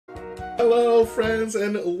Hello, friends,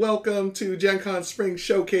 and welcome to Gen Con Spring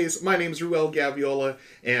Showcase. My name is Ruel Gaviola,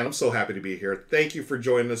 and I'm so happy to be here. Thank you for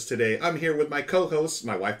joining us today. I'm here with my co-host,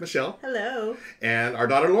 my wife, Michelle. Hello. And our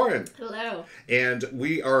daughter, Lauren. Hello. And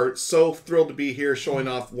we are so thrilled to be here showing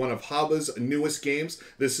off one of HABA's newest games.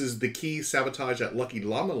 This is the key Sabotage at Lucky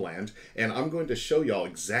Llama Land, and I'm going to show y'all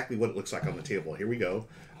exactly what it looks like on the table. Here we go.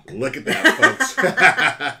 Look at that,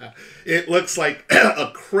 folks. It looks like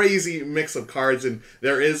a crazy mix of cards, and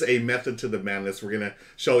there is a method to the madness we're going to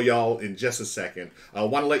show y'all in just a second. I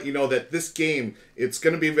want to let you know that this game, it's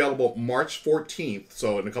going to be available March 14th,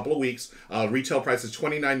 so in a couple of weeks. Retail price is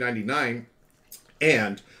 $29.99,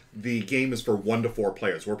 and the game is for 1 to 4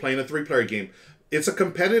 players. We're playing a 3-player game. It's a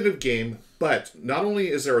competitive game, but not only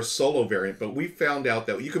is there a solo variant, but we found out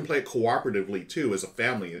that you can play it cooperatively too as a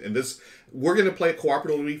family. And this, we're going to play it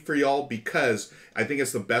cooperatively for y'all because I think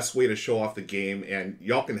it's the best way to show off the game, and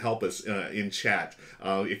y'all can help us in chat.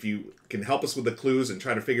 If you can help us with the clues and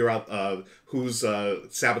try to figure out who's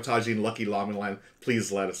sabotaging Lucky Llama Land,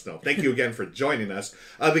 please let us know. Thank you again for joining us.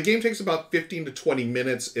 The game takes about 15 to 20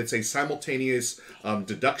 minutes. It's a simultaneous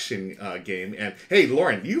deduction game. And hey,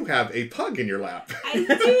 Lauren, you have a pug in your lap. I do. He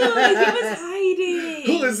was hiding.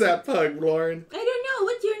 Who is that pug, Lauren? I don't know.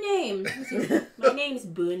 What's your name? My name's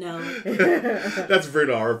Bruno. That's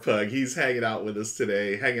Bruno, our pug. He's hanging out with us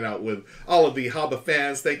today, hanging out with all of the HABA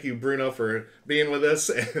fans. Thank you, Bruno, for being with us,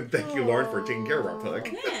 and thank you, Lauren, for taking care of our pug.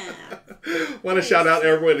 Yeah. Want to shout out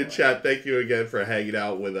everyone in chat. Thank you again for hanging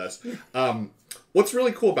out with us. What's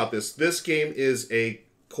really cool about this game is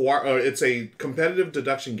it's a competitive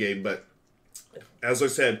deduction game, but as I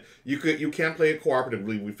said, you can play it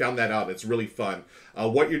cooperatively. We found that out. It's really fun.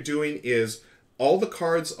 What you're doing is all the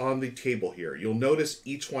cards on the table here. You'll notice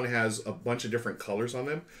each one has a bunch of different colors on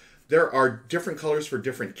them. There are different colors for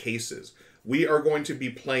different cases. We are going to be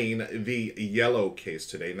playing the yellow case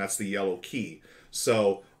today, and that's the yellow key.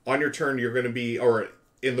 So on your turn, you're going to be, or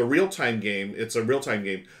in the real-time game, it's a real-time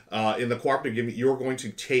game. In the cooperative game, you're going to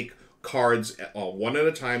take cards one at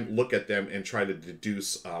a time, look at them, and try to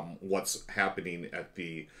deduce what's happening at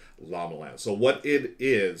the Llama Land. So what it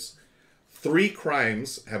is, 3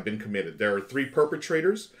 crimes have been committed. There are 3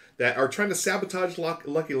 perpetrators that are trying to sabotage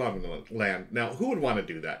Lucky Llama Land. Now, who would want to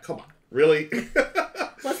do that? Come on. Really?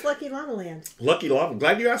 What's Lucky Llama Land? Lucky Llama.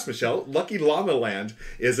 Glad you asked, Michelle. Lucky Llama Land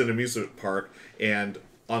is an amusement park, and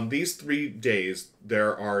on these 3 days,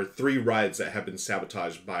 there are 3 rides that have been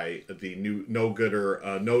sabotaged by the no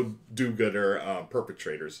do-gooder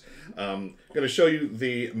perpetrators. I'm going to show you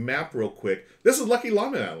the map real quick. This is Lucky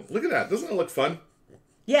Llama Land. Look at that. Doesn't it look fun?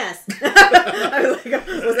 Yes. I was like,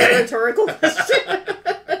 was that a rhetorical question?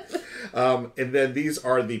 And then these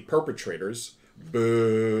are the perpetrators.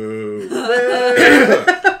 Boo.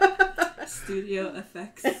 Studio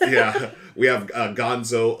effects. Yeah, we have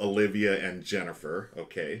Gonzo, Olivia, and Jennifer.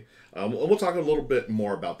 Okay, we'll talk a little bit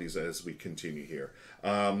more about these as we continue here.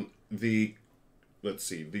 Let's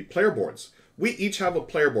see, the player boards. We each have a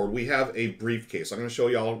player board. We have a briefcase. I'm going to show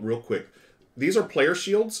y'all real quick. These are player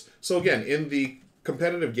shields. So again, in the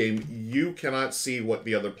competitive game, you cannot see what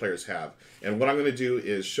the other players have. And what I'm going to do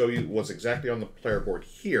is show you what's exactly on the player board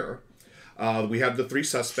here. We have the 3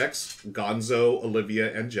 suspects, Gonzo,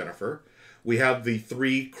 Olivia, and Jennifer. We have the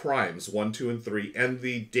 3 crimes, 1, 2, and 3, and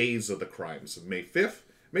the days of the crimes, May 5th,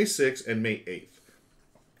 May 6th, and May 8th.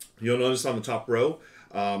 You'll notice on the top row,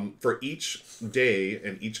 for each day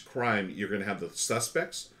and each crime, you're going to have the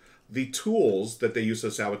suspects, the tools that they use to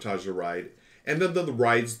sabotage the ride, and then the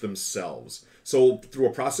rides themselves. So through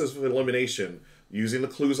a process of elimination, using the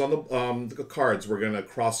clues on the cards, we're going to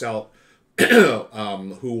cross out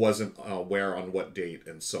who wasn't where on what date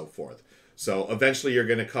and so forth. So eventually you're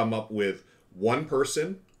going to come up with 1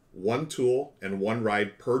 person, 1 tool, and 1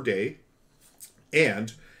 ride per day.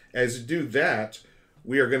 And as you do that,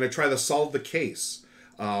 we are going to try to solve the case.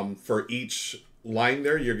 For each line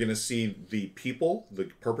there, you're going to see the people,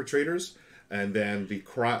 the perpetrators, and then the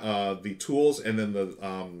tools, and then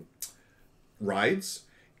the rides.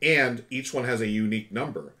 And each one has a unique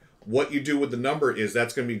number. What you do with the number is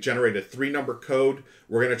that's going to be generated a 3-number code.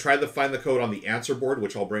 We're going to try to find the code on the answer board,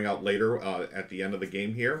 which I'll bring out later at the end of the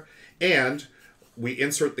game here. And we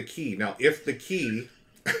insert the key. Now, if the key,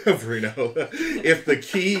 Bruno, if the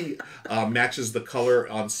key matches the color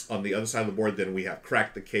on the other side of the board, then we have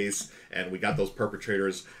cracked the case, and we got those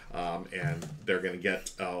perpetrators, and they're going to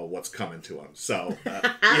get what's coming to them. So,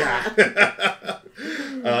 yeah.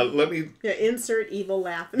 Let me... Yeah, insert evil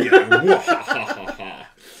laugh. Yeah.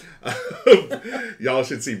 Y'all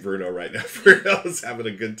should see Bruno right now. Bruno's having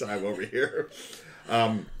a good time over here.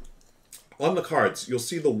 On the cards, you'll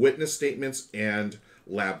see the witness statements and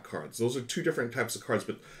lab cards. Those are two different types of cards,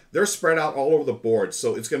 but they're spread out all over the board,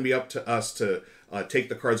 so it's going to be up to us to take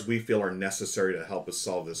the cards we feel are necessary to help us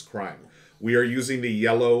solve this crime. We are using the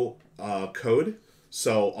yellow code,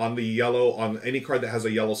 so on any card that has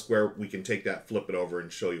a yellow square, we can take that, flip it over,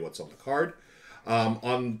 and show you what's on the card.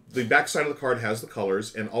 On the back side of the card has the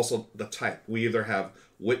colors and also the type. We either have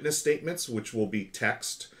witness statements, which will be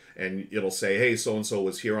text, and it'll say, hey, so-and-so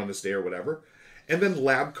was here on this day or whatever. And then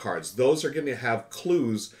lab cards. Those are going to have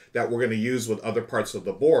clues that we're going to use with other parts of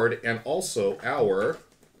the board, and also our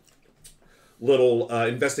little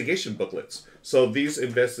investigation booklets. So these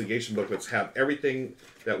investigation booklets have everything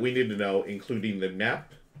that we need to know, including the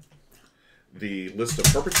map, the list of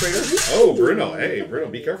perpetrators. Oh, Bruno. Hey, Bruno,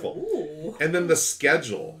 be careful. Ooh. And then the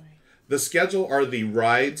schedule. The schedule are the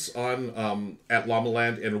rides on at Llama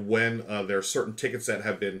Land, and when there are certain tickets that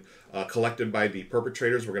have been collected by the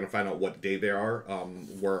perpetrators. We're going to find out what day they are.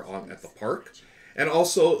 We're on at the park. And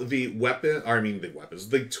also the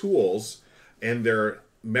the tools and their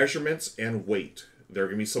measurements and weight. There are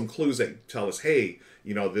going to be some clues that tell us, hey,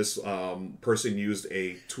 you know, this person used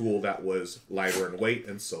a tool that was lighter in weight,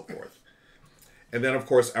 and so forth. And then, of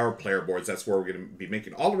course, our player boards. That's where we're going to be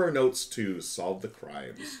making all of our notes to solve the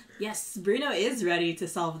crimes. Yes, Bruno is ready to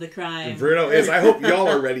solve the crime. Bruno is. I hope y'all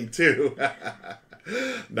are ready, too.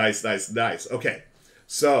 Nice, nice, nice. Okay,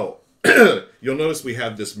 so you'll notice we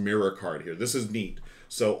have this mirror card here. This is neat.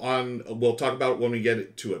 So we'll talk about it when we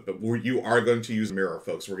get to it, but you are going to use mirror,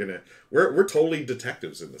 folks. We're totally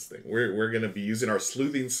detectives in this thing. We're going to be using our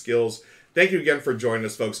sleuthing skills. Thank you again for joining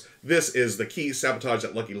us, folks. This is the Key Sabotage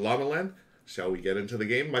at Lucky Llama Land. Shall we get into the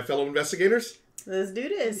game, my fellow investigators? Let's do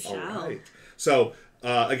this. All right. So,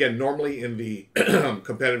 again, normally in the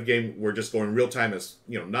competitive game, we're just going real time, as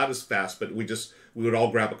not as fast, but we would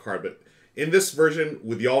all grab a card. But in this version,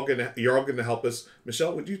 you're all gonna help us.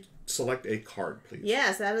 Michelle, would you select a card, please?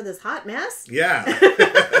 Yes, out of this hot mess. Yeah.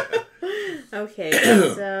 Okay,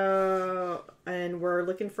 so and we're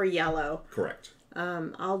looking for yellow. Correct.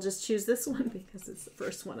 I'll just choose this one because it's the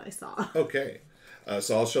first one I saw. Okay.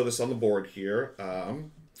 So I'll show this on the board here.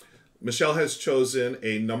 Michelle has chosen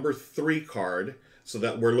a number 3 card, so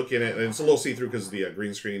that we're looking at, and it's a little see-through because of the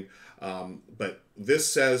green screen, but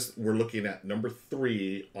this says we're looking at number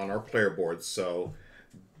 3 on our player board. So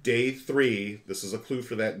day 3, this is a clue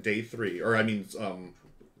for that day 3, or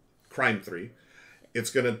crime 3. It's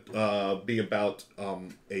going to be about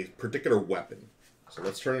a particular weapon. So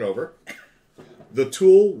let's turn it over. The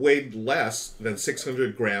tool weighed less than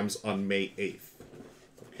 600 grams on May 8th.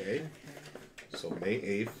 Okay, so May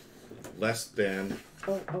 8th, less than...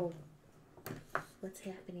 Oh. What's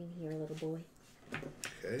happening here, little boy?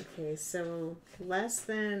 Okay, so less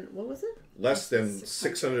than... What was it? Less than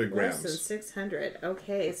 600 grams. Less than 600.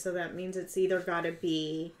 Okay, so that means it's either got to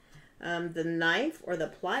be the knife or the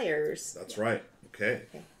pliers. That's right. Okay.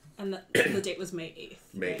 And the date was May 8th.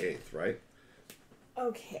 May 8th, right?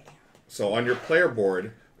 Okay. So on your player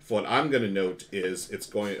board... What I'm going to note is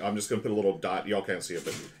I'm just going to put a little dot. Y'all can't see it,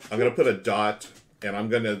 but I'm going to put a dot, and I'm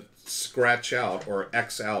going to scratch out or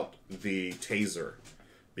X out the taser,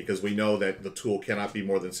 because we know that the tool cannot be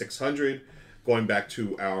more than 600. Going back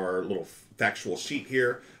to our little factual sheet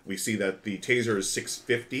here, we see that the taser is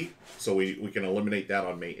 650, so we can eliminate that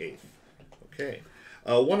on May 8th. Okay.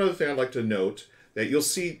 One other thing I'd like to note, that you'll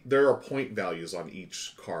see there are point values on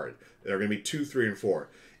each card. There are going to be 2, 3, and 4.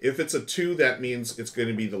 If it's a 2, that means it's going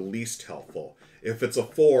to be the least helpful. If it's a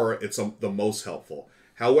 4, it's the most helpful.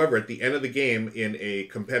 However, at the end of the game, in a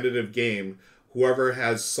competitive game, whoever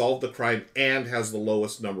has solved the crime and has the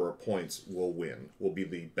lowest number of points will win, will be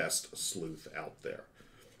the best sleuth out there.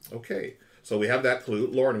 Okay, so we have that clue.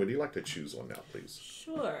 Lauren, would you like to choose one now, please?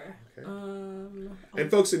 Sure. Okay. And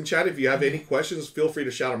folks in chat, if you have any questions, feel free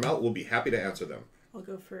to shout them out. We'll be happy to answer them. I'll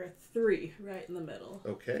go for a 3 right in the middle.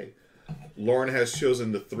 Okay. Lauren has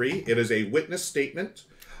chosen the 3. It is a witness statement.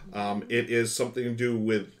 It is something to do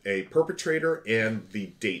with a perpetrator and the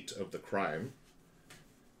date of the crime.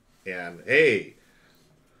 And, hey,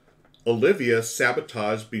 Olivia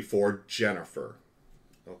sabotaged before Jennifer.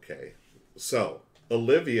 Okay, so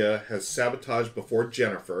Olivia has sabotaged before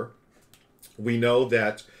Jennifer. We know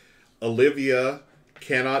that Olivia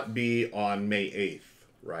cannot be on May 8th,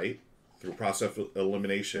 right? Through process of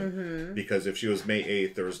elimination, because if she was May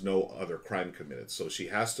 8th, there was no other crime committed. So she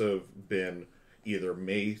has to have been either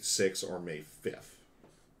May 6th or May 5th.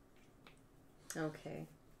 Okay.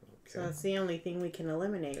 So that's the only thing we can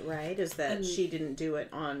eliminate, right? Is that she didn't do it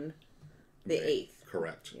on the 8th.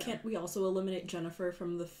 Correct. Yeah. Can't we also eliminate Jennifer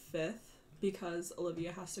from the 5th? Because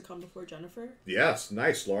Olivia has to come before Jennifer? Yes,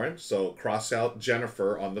 nice, Lauren. So cross out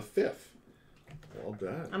Jennifer on the 5th. Well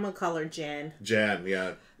done. I'm gonna call her Jen. Jen,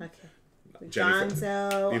 yeah. Okay. Jenny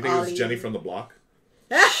Gonzo. Do you think Ollie. it was Jenny from the block?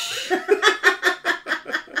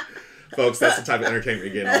 Folks, that's the type of entertainment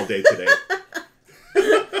you're getting all day today.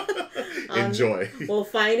 Enjoy. We'll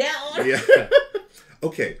find out. Yeah.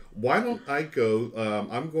 Okay, why don't I go...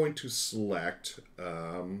 I'm going to select...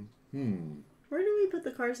 Where do we put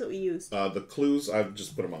the cards that we used? the clues, I've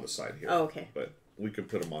just put them on the side here. Oh, okay. But we could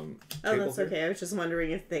put them on the Oh, table that's here. okay. I was just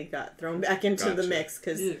wondering if they got thrown back into the Gotcha. mix,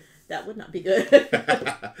 because Yeah. that would not be good.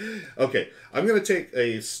 Okay, I'm going to take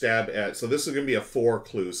a stab at... So this is going to be a 4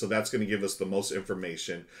 clue, so that's going to give us the most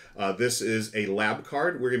information. This is a lab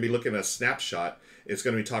card. We're going to be looking at a snapshot. It's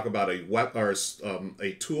going to be talking about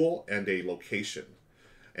a tool and a location.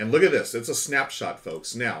 And look at this. It's a snapshot,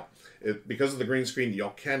 folks. Now, because of the green screen,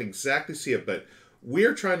 y'all can't exactly see it, but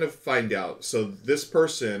we're trying to find out. So this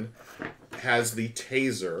person has the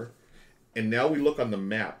taser, and now we look on the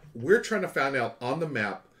map. We're trying to find out on the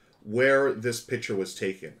map where this picture was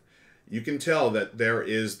taken. You can tell that there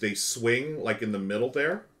is the swing, like in the middle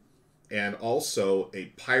there, and also a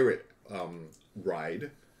pirate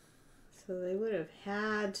ride. So they would have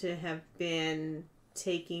had to have been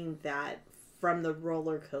taking that from the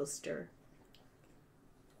roller coaster.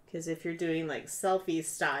 Because if you're doing like selfie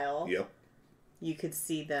style, Yep. you could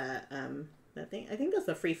see that thing. I think that's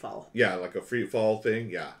the free fall. Yeah, like a free fall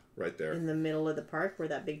thing. Yeah, right there. In the middle of the park where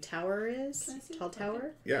that big tower is. Can I see Tall that?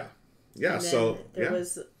 tower. Yeah. Yeah, And then so...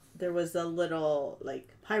 there was a little like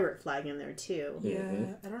pirate flag in there too. Yeah,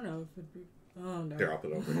 Mm-hmm. I don't know if it'd be. Oh no. Here, I'll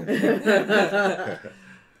put it over here.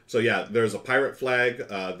 So yeah, there's a pirate flag.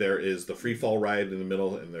 There is the free fall ride in the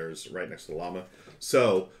middle, and there's right next to the llama.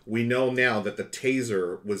 So we know now that the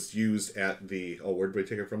taser was used at the... Oh, where did we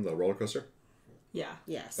take it from? The roller coaster? Yeah.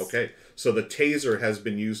 Yes. Okay, so the taser has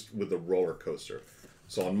been used with the roller coaster.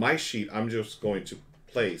 So on my sheet, I'm just going to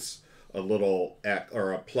place a little X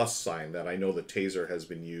or a plus sign that I know the taser has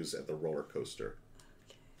been used at the roller coaster.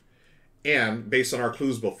 And based on our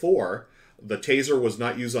clues before, the taser was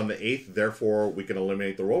not used on the 8th, therefore we can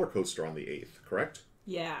eliminate the roller coaster on the 8th, correct?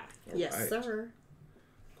 Yeah. Yes, Right. sir.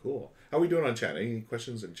 Cool. How are we doing on chat? Any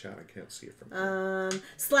questions in chat? I can't see it from here.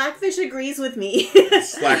 Slackfish agrees with me.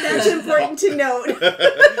 Slackfish. That's important to note.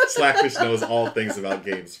 Slackfish knows all things about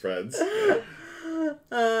games, friends.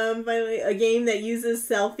 Finally, a game that uses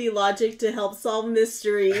selfie logic to help solve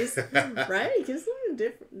mysteries. Right? It gives them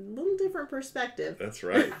a little different perspective. That's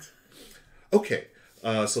right. Okay,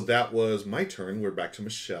 so that was my turn. We're back to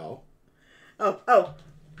Michelle. Oh.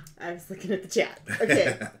 I was looking at the chat.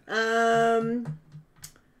 Okay.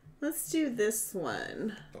 Let's do this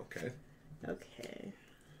one. Okay. Okay.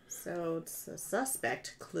 So it's a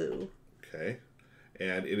suspect clue. Okay.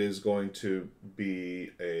 And it is going to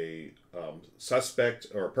be a suspect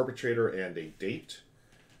or a perpetrator and a date.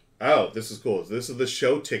 Oh, this is cool. This is the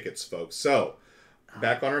show tickets, folks. So,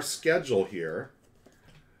 back on our schedule here,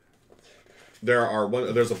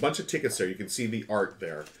 there's a bunch of tickets there. You can see the art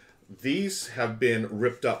there. These have been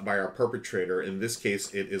ripped up by our perpetrator. In this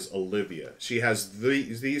case, it is Olivia. She has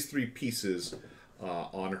these 3 pieces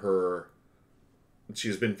on her. She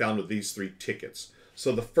has been found with these 3 tickets.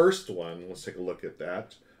 So the first one, let's take a look at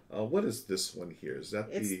that. What is this one here? Is that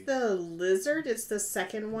It's the lizard. It's the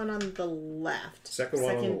second one on the left. Second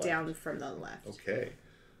one on the left. down from the left. Okay.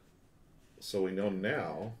 So we know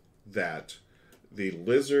now that the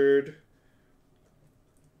lizard...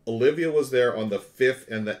 Olivia was there on the 5th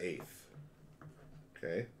and the 8th.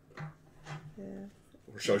 Okay. Yeah.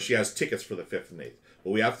 So she has tickets for the 5th and 8th. But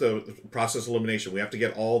we have to process elimination. We have to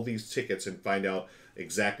get all these tickets and find out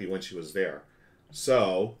exactly when she was there.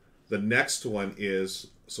 So the next one is...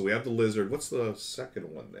 So we have the lizard. What's the second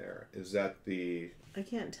one there? Is that the... I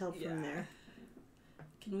can't tell from there.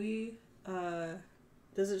 Can we...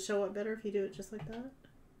 Does it show up better if you do it just like that?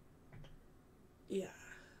 Yeah.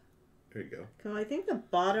 There you go. No, I think the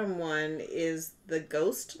bottom one is the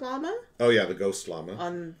ghost llama. Oh, yeah, the ghost llama.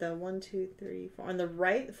 On the 1, 2, 3, 4. On the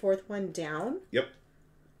right, the 4th one down. Yep. Okay,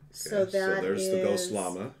 So there's the ghost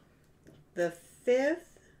llama. The 5th,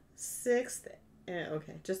 6th...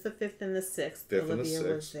 okay, just the 5th and the 6th. 5th and the Olivia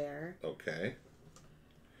 6th. was there. Okay.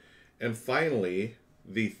 And finally,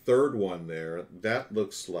 the 3rd one there, that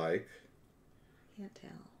looks like... Can't tell.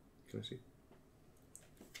 Can I see?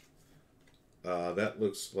 That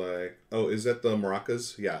looks like... Oh, is that the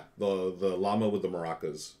maracas? Yeah, the llama with the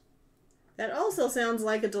maracas. That also sounds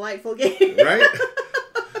like a delightful game. Right?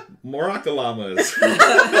 Maraca llamas.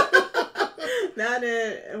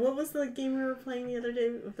 What was the game we were playing the other day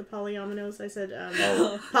with the polyominoes? I said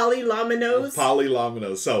polylominoes.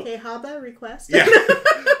 Polylominoes. So okay, HABA request. Yeah,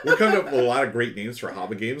 we're coming up with a lot of great names for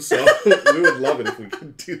HABA games, so we would love it if we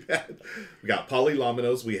could do that. We got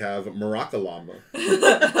polylominoes. We have Maraca Llama.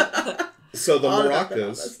 So the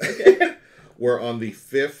maracas were on the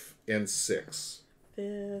 5th and 6th.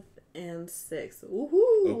 5th and 6th.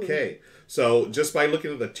 Woohoo! Okay, so just by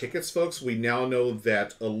looking at the tickets, folks, we now know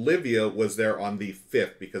that Olivia was there on the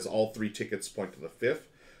 5th because all 3 tickets point to the 5th.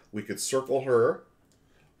 We could circle her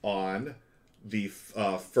on the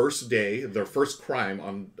first day, their first crime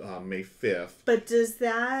on May 5th. But does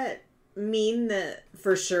that mean that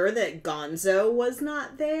for sure that Gonzo was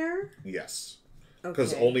not there? Yes.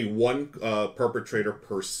 Because Okay. only one perpetrator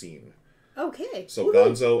per scene. Okay. So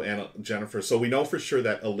Gonzo and Jennifer. So we know for sure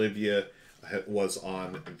that Olivia was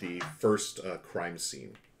on the first crime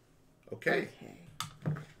scene. Okay.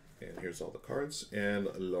 And here's all the cards. And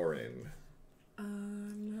Lauren.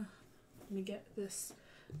 Let me get this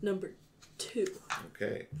number 2.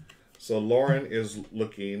 Okay. So Lauren is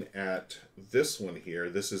looking at this one here.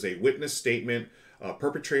 This is a witness statement.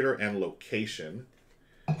 Perpetrator and location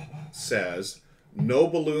says, no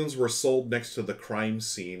balloons were sold next to the crime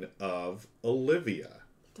scene of Olivia.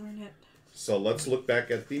 Darn it. So let's look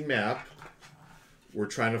back at the map. We're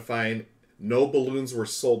trying to find no balloons were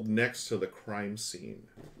sold next to the crime scene.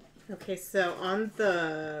 Okay, so on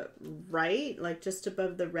the right, like just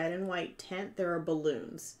above the red and white tent, there are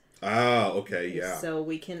balloons. Ah, okay, yeah. So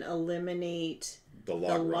we can eliminate The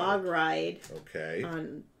the log ride Okay,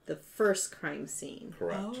 on the first crime scene.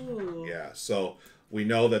 correct. Oh. Yeah, so we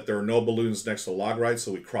know that there are no balloons next to log ride,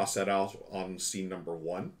 so we cross that out on scene number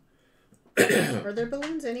 1. Are there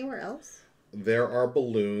balloons anywhere else? There are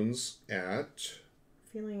balloons at...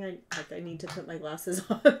 Feeling I need to put my glasses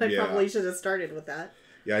on. I Yeah. probably should have started with that.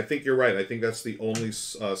 Yeah, I think you're right. I think that's the only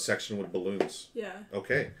section with balloons. Yeah.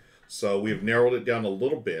 Okay, so we've narrowed it down a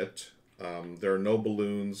little bit. There are no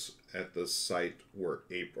balloons at the site where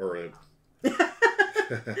April...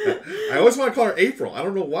 I always want to call her April. I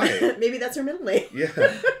don't know why. Maybe that's her middle name.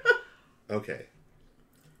 Yeah. Okay.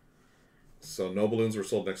 So no balloons were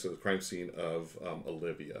sold next to the crime scene of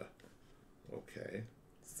Olivia. Okay.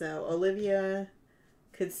 So Olivia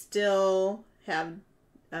could still have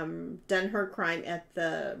done her crime at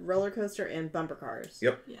the roller coaster and bumper cars.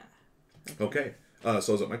 Yep. Yeah. Okay.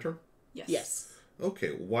 So is it my turn? Yes. Yes. Okay.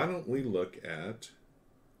 Why don't we look at...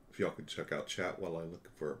 If y'all could check out chat while I look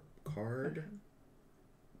for a card.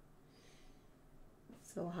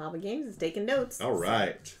 So HABA Games is taking notes. All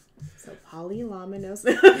right. So Polly Llama knows.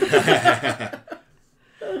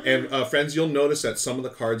 And friends, you'll notice that some of the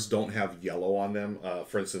cards don't have yellow on them.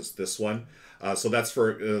 For instance, this one. So that's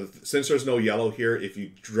for, since there's no yellow here, if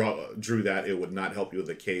you drew that, it would not help you with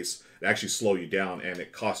the case. It actually slow you down, and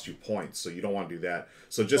it costs you points. So you don't want to do that.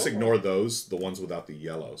 So just ignore those, the ones without the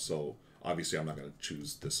yellow. So obviously I'm not going to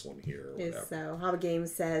choose this one here or whatever. So HABA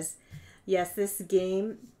Games says, yes, this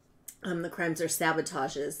game, the crimes are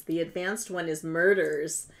sabotages. The advanced one is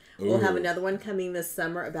murders. We'll have Ooh. another one coming this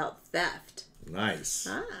summer about theft. Nice.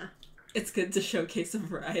 Ah. It's good to showcase a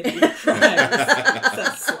variety of crimes.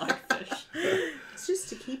 That's Slugfish. It's just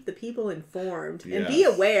to keep the people informed and Yes. be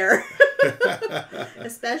aware.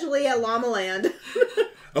 Especially at Llama Land.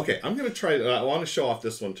 Okay, I'm going to try... I want to show off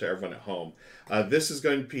this one to everyone at home. This is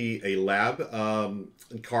going to be a lab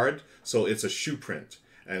card, so it's a shoe print.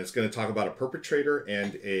 And it's going to talk about a perpetrator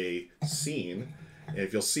and a scene. And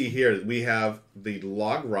if you'll see here, we have the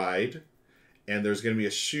log ride, and there's going to be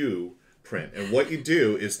a shoe print. And what you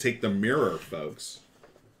do is take the mirror, folks,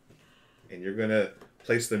 and you're going to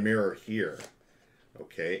place the mirror here.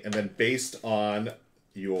 Okay, and then based on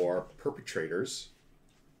your perpetrators,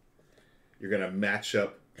 you're going to match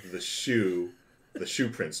up the shoe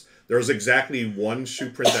prints. There's exactly one shoe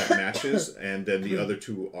print that matches, and then the other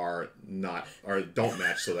two are not, or don't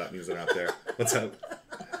match, so that means they're not there. What's that?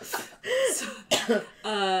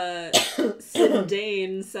 Sid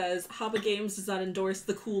Dane says, HABA Games does not endorse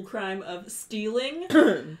the cool crime of stealing.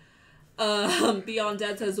 Beyond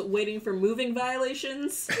Dead says, waiting for moving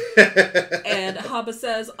violations. And HABA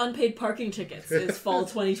says, unpaid parking tickets is fall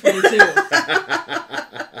 2022.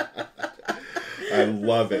 I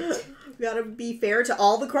love it. We gotta be fair to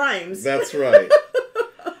all the crimes. That's right.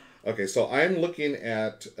 Okay, so I'm looking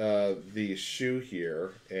at the shoe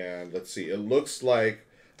here, and let's see. It looks like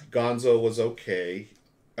Gonzo was okay.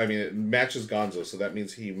 I mean, it matches Gonzo, so that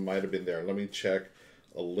means he might have been there. Let me check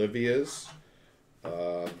Olivia's.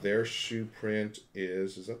 Their shoe print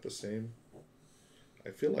is that the same? I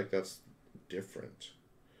feel like that's different.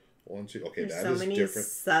 1, 2. Okay, There's that so is many different.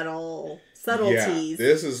 subtleties. Yeah,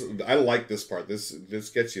 this is. I like this part. This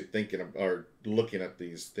gets you thinking or looking at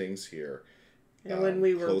these things here. And when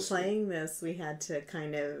we were closely. playing this, we had to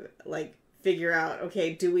kind of like figure out,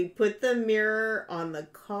 okay, do we put the mirror on the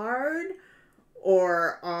card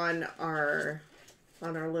or on our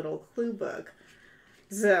little clue book?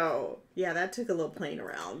 So yeah, that took a little playing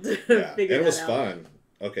around to Yeah, figure it was that out. fun.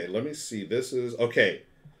 Okay, let me see. This is okay.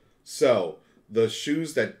 So the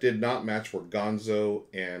shoes that did not match were Gonzo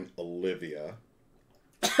and Olivia.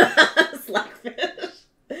 Slackfish.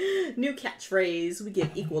 New catchphrase: we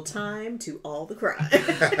give equal time to all the crime.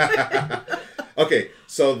 Okay,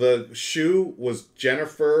 so the shoe was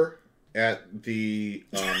Jennifer at the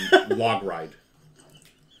log ride.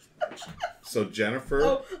 So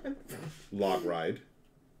Jennifer log ride.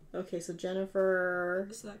 Okay, so Jennifer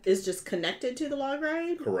Is that- is just connected to the log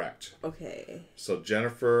ride? Correct. Okay. So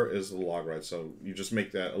Jennifer is the log ride. So you just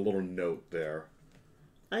make that a little note there.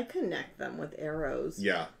 I connect them with arrows.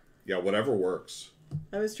 Yeah. Yeah, whatever works.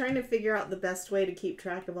 I was trying to figure out the best way to keep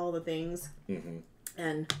track of all the things. Mm-hmm.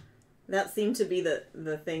 And that seemed to be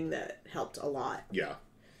the thing that helped a lot. Yeah.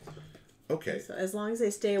 Okay. So as long as they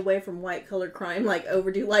stay away from white collar crime like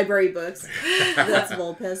overdue library books, that's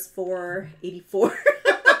Volpes 484.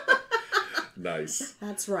 Nice.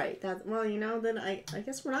 That's right. Well, then I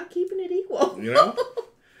guess we're not keeping it equal. You know?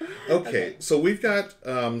 Okay, so we've got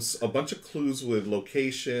a bunch of clues with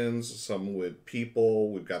locations, some with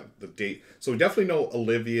people. We've got the date. So we definitely know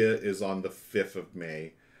Olivia is on the 5th of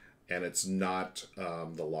May, and it's not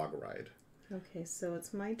the log ride. Okay, so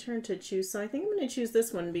it's my turn to choose. So I think I'm going to choose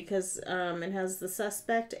this one because it has the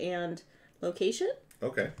suspect and location.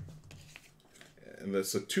 Okay. And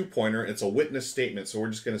it's a 2-pointer. It's a witness statement, so we're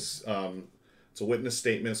just going to... it's a witness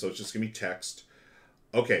statement, so it's just going to be text.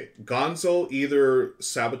 Okay, Gonzo either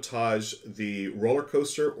sabotage the roller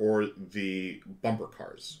coaster or the bumper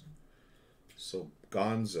cars. So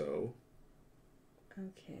Gonzo.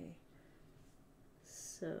 Okay.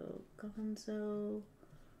 So Gonzo,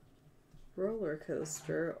 roller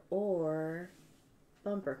coaster, or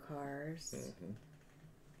bumper cars. Mm-hmm.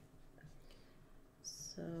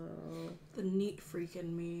 So. The neat freak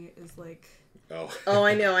in me is like... Oh,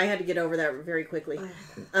 I know. I had to get over that very quickly.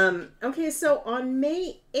 Okay, so on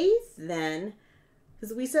May 8th then,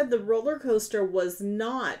 because we said the roller coaster was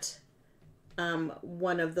not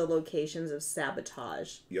one of the locations of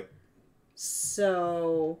Sabotage. Yep.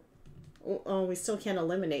 So, we still can't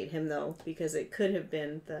eliminate him though, because it could have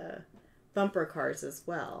been the bumper cars as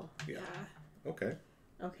well. Yeah. Okay.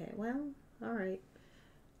 Okay, well, all right.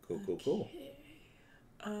 Cool.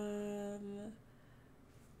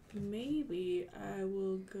 Maybe I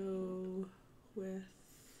will go with...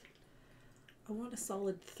 I want a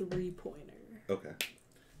solid 3-pointer. Okay.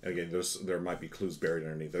 And again, there might be clues buried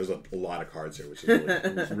underneath. There's a lot of cards here, which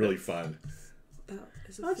is really fun.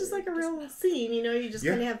 Just like a real scene, you just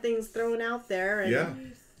kind of have things thrown out there,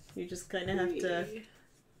 and you just kind of have to...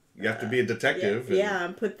 You have to be a detective.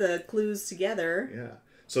 And put the clues together. Yeah.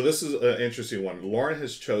 So this is an interesting one. Lauren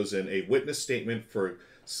has chosen a witness statement for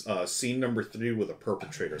scene number 3 with a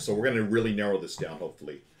perpetrator. So we're going to really narrow this down,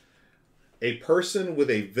 hopefully. A person with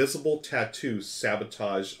a visible tattoo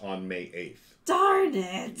sabotaged on May 8th. Darn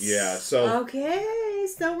it! Yeah, so... Okay,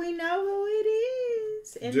 so we know who it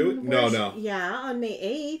is. And Do it? No. Yeah, on May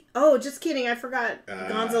 8th. Oh, just kidding. I forgot.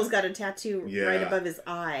 Gonzo's got a tattoo right above his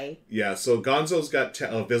eye. Yeah, so Gonzo's got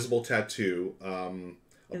a visible tattoo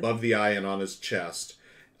above the eye and on his chest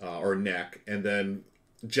or neck. And then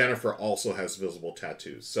Jennifer also has visible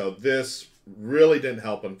tattoos. So this really didn't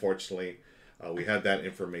help, unfortunately. We had that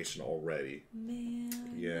information already.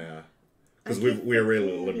 Man. Yeah. Because we already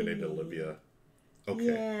eliminated Olivia.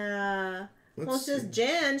 Okay. Yeah. It's just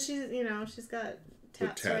Jen. She's got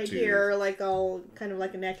tats right tattoo. here, like all kind of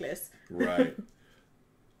like a necklace. Right.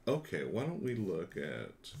 Okay, why don't we look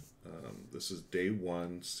at this is day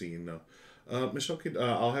 1 scene. Michelle,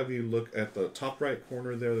 I'll have you look at the top right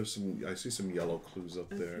corner there. I see some yellow clues up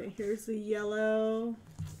there. Okay, here's the yellow.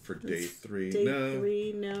 For day 3. Day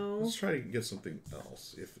 3, no. Let's try to get something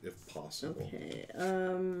else, if possible. Okay.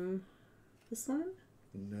 This one?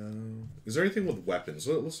 No. Is there anything with weapons?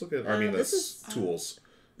 Let's look at. This is tools.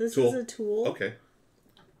 This is a tool. Okay.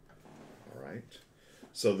 All right.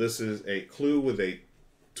 So this is a clue with a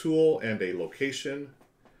tool and a location.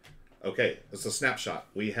 Okay, it's a snapshot.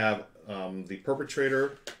 We have the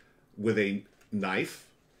perpetrator with a knife,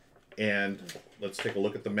 and let's take a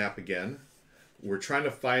look at the map again. We're trying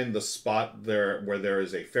to find the spot there where there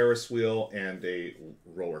is a Ferris wheel and a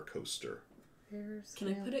roller coaster. Can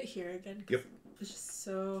I put it here again? Yep. It's just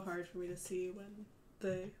so hard for me to see when...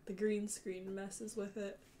 the green screen messes with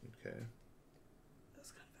it. Okay.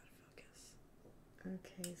 That's kind of out of focus.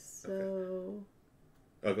 Okay, so...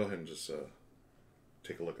 I'll go ahead and just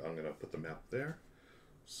take a look. I'm going to put the map there.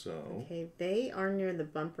 So... Okay, they are near the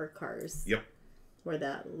bumper cars. Yep. Where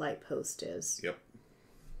that light post is. Yep.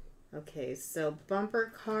 Okay, so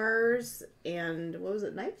bumper cars and... What was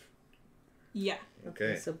it, knife? Yeah.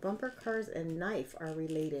 Okay. So bumper cars and knife are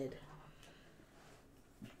related.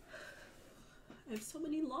 I have so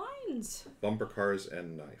many lines. Bumper cars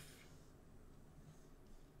and knife.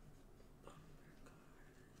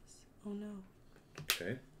 Oh no.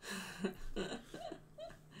 Okay.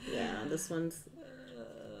 Yeah, this one's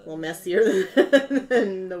a little messier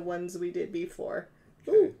than the ones we did before.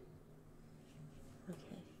 Okay. Ooh.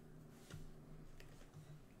 Okay.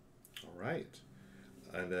 All right.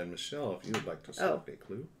 And then Michelle, if you would like to select a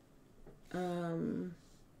clue. I'm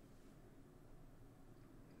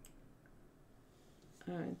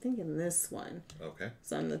thinking this one. Okay.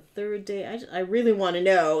 So on the third day, I really want to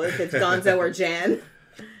know if it's Gonzo or Jen.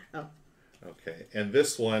 Oh. Okay. And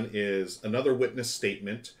this one is another witness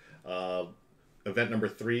statement. Event number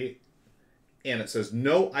 3. And it says,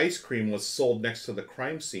 no ice cream was sold next to the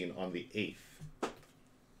crime scene on the 8th.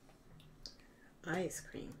 Ice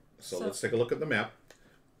cream. So let's take a look at the map.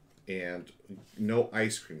 And no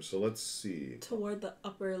ice cream. So let's see. Toward the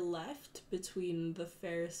upper left between the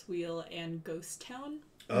Ferris wheel and Ghost Town.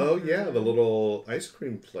 Oh, yeah. The little ice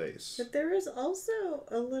cream place. But there is also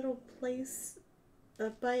a little place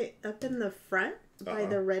up in the front by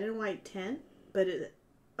the red and white tent. But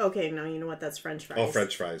okay, no, you know what? That's French fries. Oh,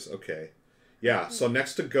 French fries. Okay. Yeah. So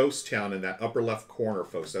next to Ghost Town in that upper left corner,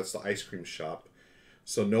 folks, that's the ice cream shop.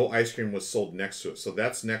 So no ice cream was sold next to it. So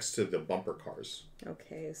that's next to the bumper cars.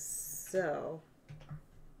 Okay, so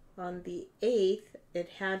on the 8th, it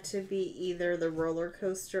had to be either the roller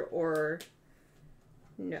coaster or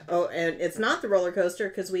no. Oh, and it's not the roller coaster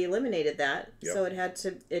because we eliminated that. Yep. So it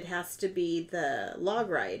has to be the log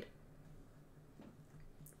ride.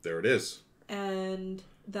 There it is. And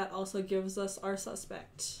that also gives us our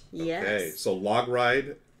suspect. Yes. Okay. So log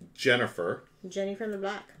ride, Jennifer. Jenny from the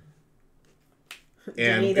block. And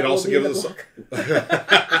Jenny it that will also be in gives the us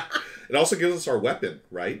it also gives us our weapon,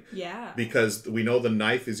 right? Yeah. Because we know the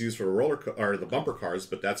knife is used for or the bumper cars,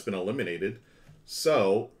 but that's been eliminated.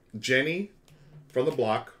 So Jenny from the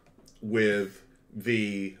block with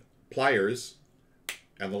the pliers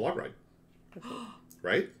and the log ride.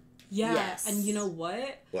 Right? Yeah. Yes. And you know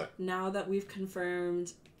what? What? Now that we've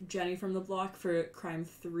confirmed Jenny from the block for crime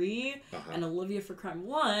 3 and Olivia for crime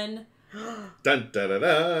 1, Dun, dun, dun,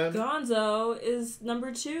 dun. Gonzo is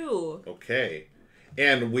number 2. Okay.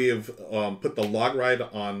 And we've put the log ride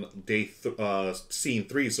on scene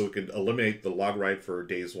 3 so we could eliminate the log ride for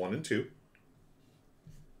days 1 and 2.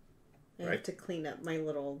 I Right. have to clean up my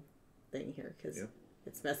little thing here because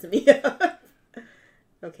it's messing me up.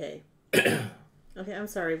 Okay. Okay, I'm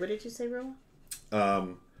sorry. What did you say, Roma?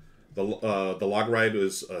 The log ride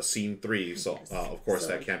was scene 3, so Yes. of course So-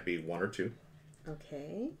 that can't be 1 or 2.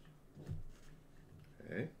 Okay.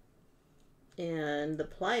 Okay. And the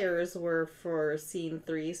pliers were for scene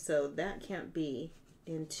 3, so that can't be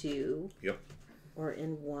in 2. Yep. Or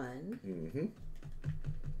in 1. Mm-hmm.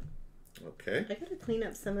 Okay. I gotta clean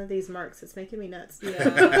up some of these marks. It's making me nuts.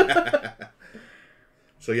 Yeah.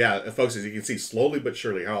 So yeah, folks, as you can see, slowly but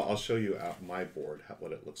surely, I'll show you out my board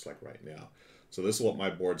what it looks like right now. So this is what my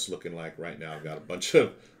board's looking like right now. I've got a bunch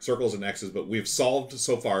of circles and X's, but we've solved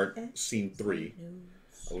so far scene 3.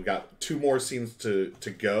 We've got 2 more scenes to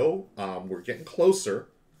go. We're getting closer.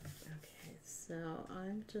 Okay, so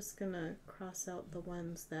I'm just gonna cross out the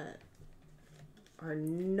ones that are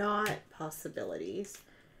not possibilities.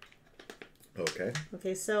 Okay.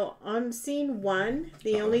 Okay, so on scene 1,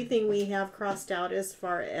 the only thing we have crossed out as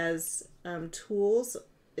far as tools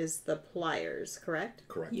is the pliers, correct?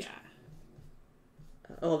 Correct. Yeah.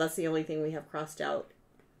 Oh, that's the only thing we have crossed out,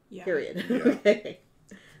 Yeah. period. Yeah. Okay.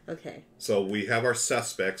 Okay. So we have our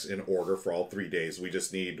suspects in order for all 3 days. We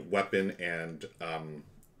just need weapon and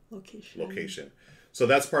location. So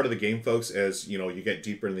that's part of the game, folks. As you know, you get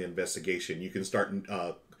deeper in the investigation, you can start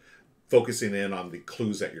focusing in on the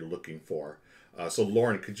clues that you're looking for. So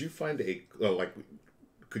Lauren, could you find a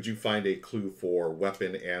clue for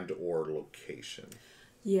weapon and or location?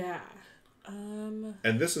 Yeah. And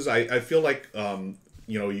this is I feel like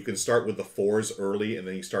you can start with the 4s early and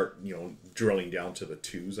then you start drilling down to the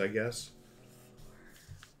 2s, I guess.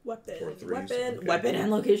 Weapon. Or 3s. Weapon. Okay. Weapon and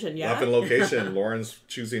location, yeah. Weapon location. Lauren's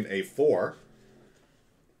choosing a 4.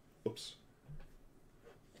 Oops.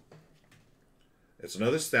 It's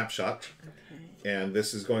another snapshot. Okay. And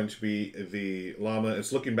this is going to be the llama.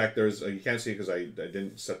 It's looking back. There's you can't see it because I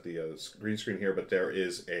didn't set the green screen here, but there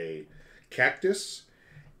is a cactus,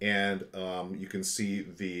 and you can see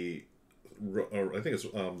the I think it's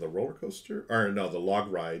the roller coaster, or no, the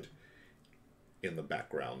log ride in the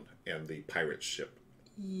background, and the pirate ship.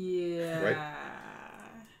 Yeah.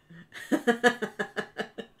 Right?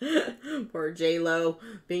 Poor J-Lo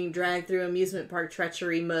being dragged through amusement park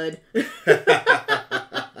treachery mud.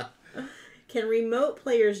 Can remote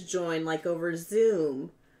players join, like over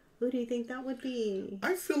Zoom? Who do you think that would be?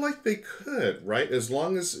 I feel like they could, right? As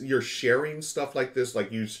long as you're sharing stuff like this,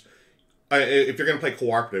 like if you're going to play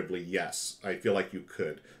cooperatively, yes, I feel like you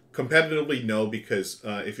could. Competitively, no, because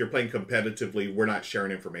if you're playing competitively, we're not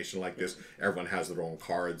sharing information like this. Everyone has their own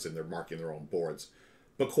cards and they're marking their own boards.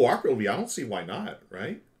 But cooperatively, I don't see why not,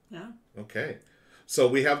 right? Yeah. Okay. So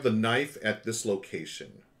we have the knife at this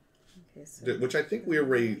location, Okay, so which I think we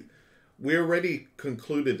already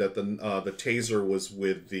concluded that the taser was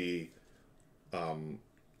with the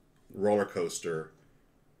roller coaster,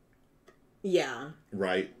 yeah.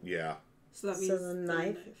 right? Yeah. So that means So the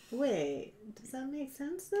knife. Wait, does that make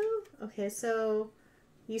sense though? Okay, so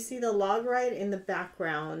you see the log ride in the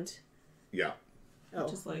background. Yeah. Oh,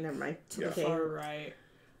 Just like never mind. to the Okay. far right.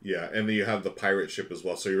 Yeah, and then you have the pirate ship as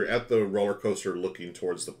well. So you're at the roller coaster looking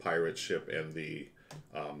towards the pirate ship and the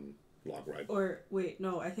log ride. Or wait,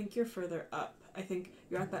 no, I think you're further up. I think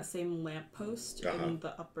you're at that same lamppost in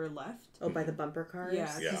the upper left. Oh, by the bumper cars? Yeah,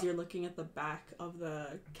 because Yeah. you're looking at the back of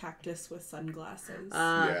the cactus with sunglasses.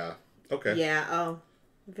 Yeah. Okay. Yeah, oh.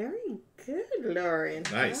 Very good, Lauren.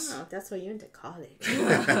 Nice. Wow, that's why you went to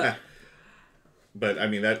college. But I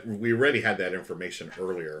mean that we already had that information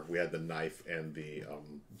earlier. We had the knife and the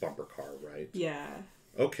bumper car, right? Yeah.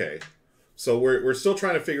 Okay. So we're still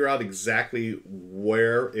trying to figure out exactly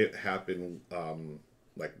where it happened,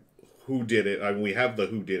 like who did it. I mean, we have the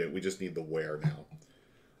who did it. We just need the where now.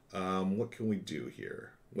 What can we do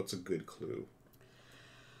here? What's a good clue?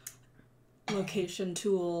 Location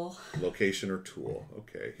tool. Location or tool.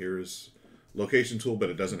 Okay, here's location tool, but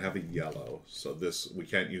it doesn't have a yellow. So we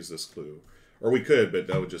can't use this clue. Or we could, but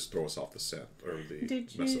that would just throw us off the scent or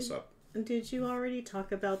mess us up. Did you already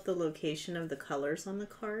talk about the location of the colors on the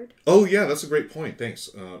card? Oh yeah, that's a great point.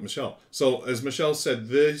 Thanks, Michelle. So as Michelle said,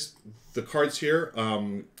 the cards here,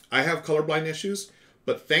 I have colorblind issues,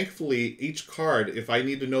 but thankfully each card, if I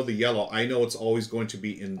need to know the yellow, I know it's always going to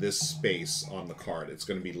be in this space on the card. It's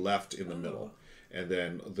going to be left in the middle, and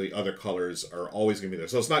then the other colors are always going to be there.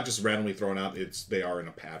 So it's not just randomly thrown out; they are in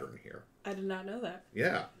a pattern here. I did not know that.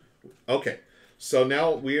 Yeah. Okay. So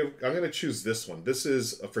now I'm going to choose this one. This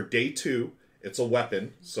is for day 2. It's a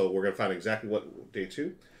weapon, so we're going to find exactly what day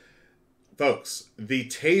 2. Folks, the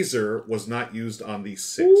taser was not used on the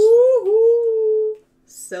 6th. Woo-hoo!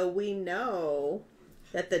 So we know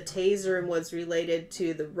that the taser was related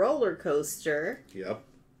to the roller coaster. Yep.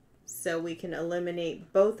 So we can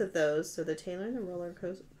eliminate both of those. So the taser and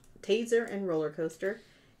taser and roller coaster.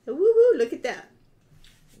 Woohoo! Look at that.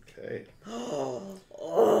 Okay.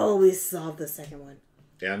 Oh, we solved the second one.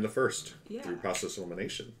 And the first. Yeah. Through process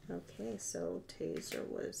elimination. Okay, so taser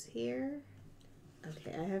was here.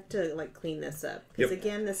 Okay, I have to clean this up because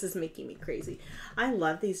again, this is making me crazy. I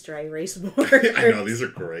love these dry erase boards. I know, these are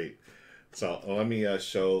great. So let me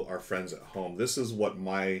show our friends at home. This is what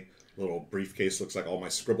my little briefcase looks like, all my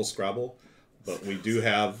scribble scrabble. But we do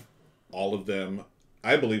have all of them.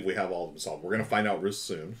 I believe we have all of them solved. We're going to find out real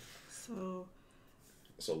soon.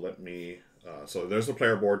 So let me, so there's the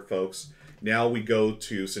player board, folks. Now we go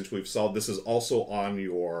to, since we've solved, this is also on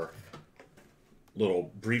your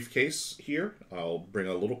little briefcase here. I'll bring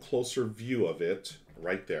a little closer view of it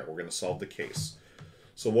right there. We're going to solve the case.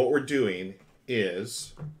 So what we're doing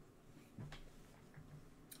is,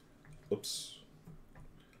 we're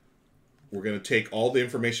going to take all the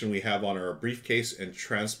information we have on our briefcase and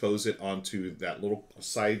transpose it onto that little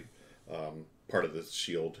side part of the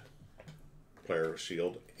shield. Player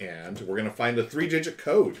shield, and we're going to find a 3-digit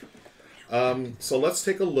code. So let's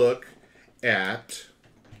take a look at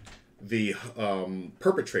the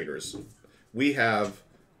perpetrators. We have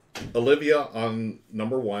Olivia on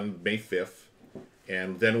number 1, May 5th,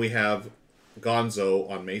 and then we have Gonzo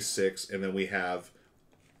on May 6th, and then we have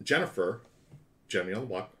Jennifer, Jenny on the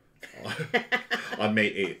block, on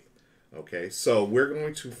May 8th. Okay, so we're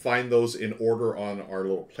going to find those in order on our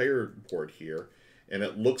little player board here. And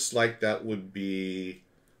it looks like that would be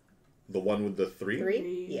the one with the 3?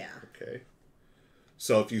 3? Yeah. Okay.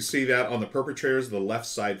 So if you see that on the perpetrators, the left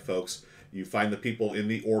side, folks, you find the people in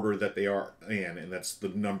the order that they are in, and that's the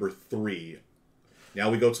number 3. Now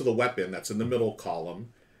we go to the weapon. That's in the middle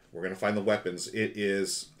column. We're going to find the weapons. It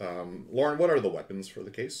is, Lauren, what are the weapons for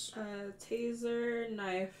the case? Taser,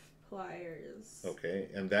 knife, pliers. Okay,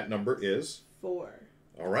 and that number is? 4.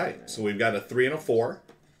 All right, so we've got a 3 and a 4.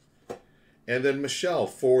 And then Michelle,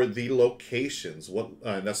 for the locations,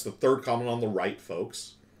 that's the third column on the right,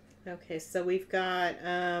 folks. Okay, so we've got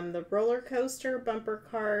the roller coaster, bumper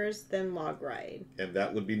cars, then log ride. And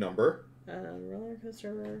that would be number? Roller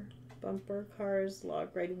coaster, bumper cars,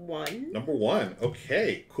 log ride 1. Number 1.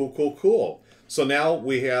 Okay, cool. So now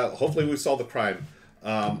we have, hopefully we solved the crime.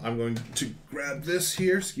 I'm going to grab this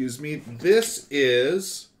here, excuse me. This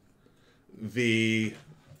is the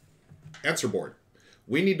answer board.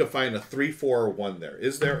 We need to find a 3, 4, or 1 there.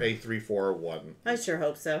 Is there a 3, 4, or 1? I sure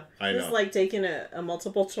hope so. I know. It's like taking a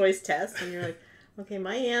multiple choice test and you're like, okay,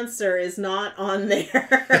 my answer is not on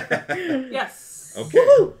there. Yes. Okay.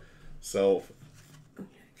 Woohoo! So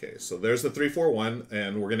there's the 3, 4, 1,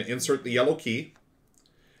 and we're going to insert the yellow key.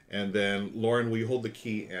 And then, Lauren, will you hold the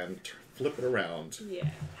key and flip it around? Yeah.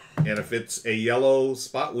 And if it's a yellow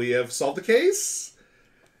spot, we have solved the case.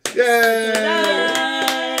 Yay!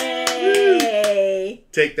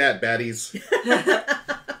 Take that, baddies.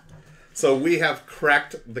 So we have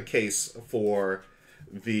cracked the case for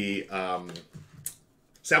the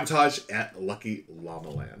Sabotage at Lucky Llama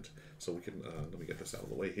Land. So we can, let me get this out of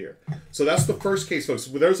the way here. So that's the first case, folks.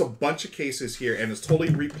 There's a bunch of cases here, and it's totally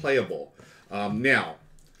replayable.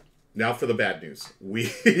 Now for the bad news.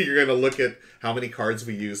 You're going to look at how many cards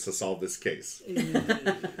we used to solve this case.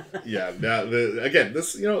 Yeah. Now, again,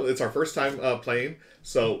 this, it's our first time playing,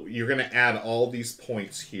 so you're going to add all these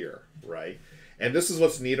points here, right? And this is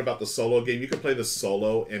what's neat about the solo game. You can play this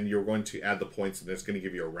solo, and you're going to add the points, and it's going to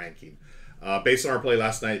give you a ranking. Based on our play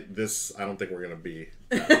last night, I don't think we're going to be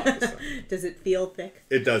that hot this time. Does it feel thick?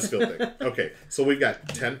 It does feel thick. Okay, so we've got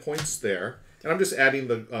 10 points there. And I'm just adding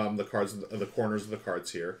the cards, the corners of the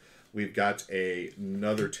cards here. We've got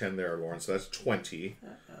another 10 there, Lauren. So that's 20.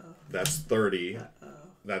 Uh-oh. That's 30. Uh-oh.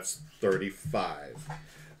 That's 35.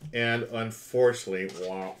 And unfortunately,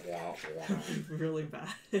 Really bad.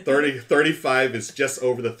 35 is just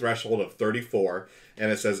over the threshold of 34. And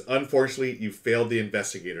it says, unfortunately, you failed the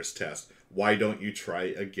investigator's test. Why don't you try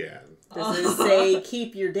again? Does it say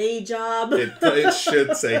keep your day job? It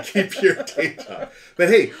should say keep your day job. But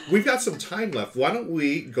hey, we've got some time left. Why don't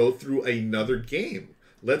we go through another game?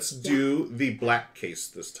 Let's do the black case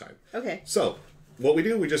this time. Okay. So, what we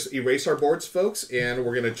do, we just erase our boards, folks, and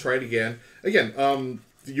we're going to try it again. Again,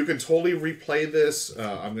 you can totally replay this.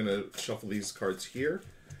 I'm going to shuffle these cards here.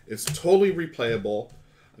 It's totally replayable.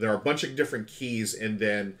 There are a bunch of different keys, and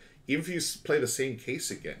then even if you play the same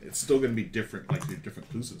case again, it's still going to be different, like the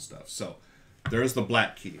different clues and stuff. So, there's the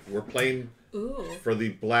black key. We're playing for the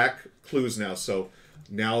black clues now. So,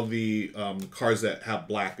 now the cards that have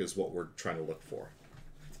black is what we're trying to look for.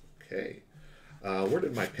 Okay. Where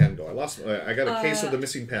did my pen go? I got a case of the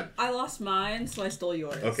missing pen. I lost mine, so I stole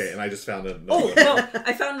yours. Okay, and I just found it. Oh, no,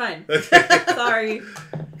 I found mine. Okay. Sorry.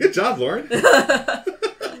 Good job, Lauren.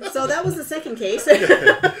 So that was the second case.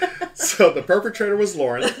 So the perpetrator was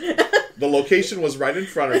Lauren. The location was right in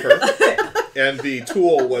front of her. And the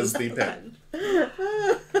tool was the pen.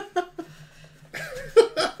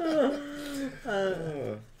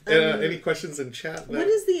 Any questions in chat? What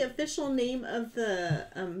is the official name of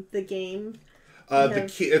the game? The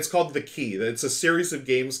key. It's called The Key. It's a series of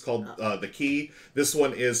games called The Key. This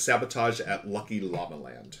one is Sabotage at Lucky Llama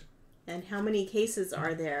Land. And how many cases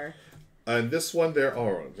are there? And this one, there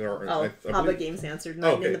are. HABA Games answered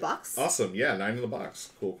 9 in the box. Awesome. Yeah, 9 in the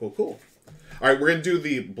box. Cool. All right, we're going to do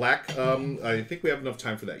the black. I think we have enough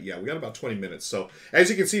time for that. Yeah, we got about 20 minutes. So, as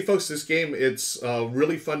you can see, folks, this game, it's a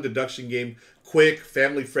really fun deduction game. Quick,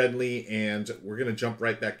 family-friendly, and we're going to jump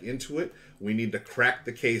right back into it. We need to crack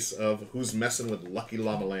the case of who's messing with Lucky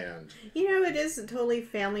Llama Land. You know, it is totally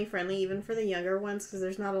family-friendly, even for the younger ones, because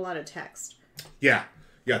there's not a lot of text. Yeah,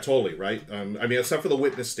 totally, right? I mean, except for the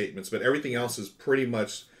witness statements, but everything else is pretty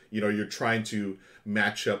much, you're trying to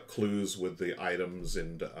match up clues with the items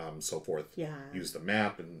and so forth. Yeah. Use the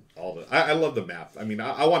map and all the... I love the map. I mean,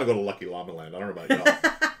 I want to go to Lucky Llama Land. I don't know about y'all.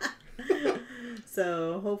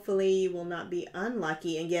 So hopefully you will not be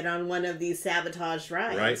unlucky and get on one of these sabotage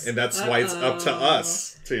rides. Right, and that's why it's up to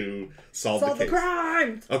us to solve the case.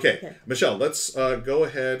 Crime! Okay, Michelle, let's go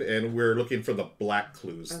ahead, and we're looking for the black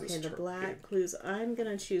clues this turn. Okay, the black clues. I'm going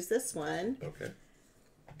to choose this one. Okay.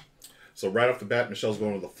 So right off the bat, Michelle's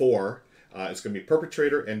going with the 4. It's going to be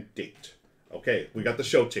perpetrator and date. Okay, we got the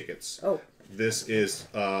show tickets. Oh. This is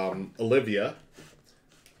Olivia.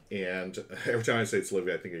 And every time I say it's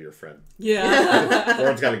Olivia, I think of your friend. Yeah.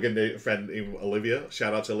 Lauren's got a good friend named Olivia.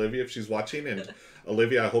 Shout out to Olivia if she's watching. And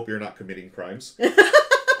Olivia, I hope you're not committing crimes.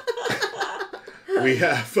 We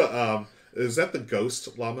have, is that the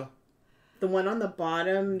ghost llama? The one on the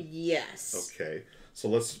bottom, yes. Okay, so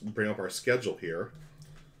let's bring up our schedule here.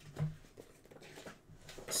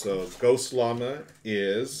 So ghost llama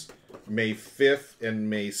is May 5th and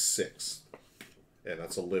May 6th. And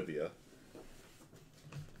that's Olivia.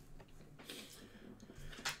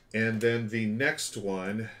 And then the next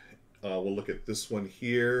one, we'll look at this one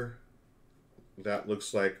here. That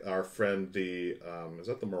looks like our friend, the, is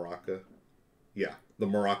that the Maraca? Yeah, the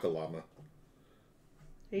Maraca llama.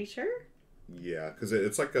 Are you sure? Yeah, because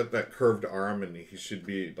it's like that curved arm, and he should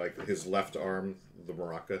be like his left arm, the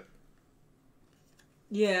Maraca.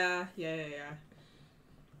 Yeah.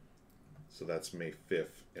 So that's May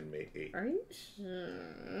 5th and May 8th. Are you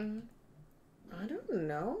sure? I don't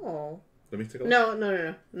know. Let me take a look.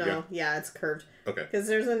 No. Yeah. Yeah, it's curved. Okay. Because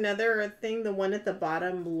there's another thing, the one at the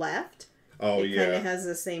bottom left. Oh, it yeah. kind of has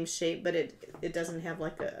the same shape, but it doesn't have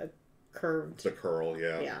like a curved. The curl,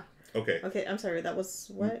 yeah. Yeah. Okay. Okay, I'm sorry. That was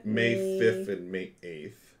what? May 5th and May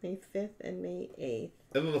 8th. May 5th and May 8th.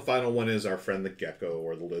 And then the final one is our friend the gecko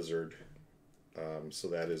or the lizard. So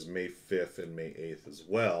that is May 5th and May 8th as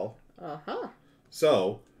well. Uh-huh.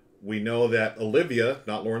 So we know that Olivia,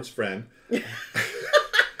 not Lauren's friend,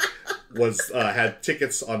 had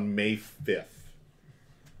tickets on May 5th.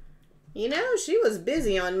 You know, she was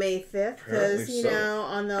busy on May 5th because, Apparently so.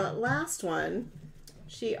 on the last one,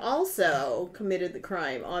 she also committed the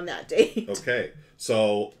crime on that date. Okay.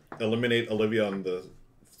 So eliminate Olivia on the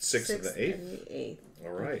 6th and the 8th. And the 8th.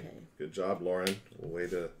 All right. Okay. Good job, Lauren. Way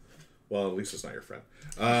to... Well, at least it's not your friend.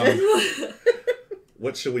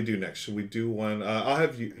 What should we do next? Should we do one? I'll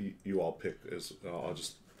have you all pick. I'll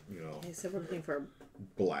just, Okay, so we're looking for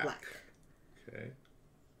black. Okay.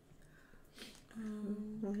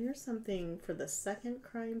 Well, here's something for the second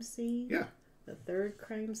crime scene. Yeah. The third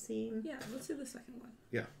crime scene. Yeah, let's do the second one.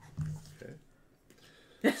 Yeah. Okay.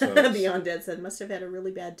 So, The Undead said, must have had a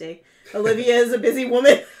really bad day. Olivia is a busy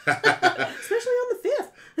woman. Especially on the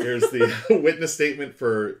 5th. Here's the witness statement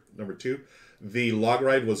for number 2. The log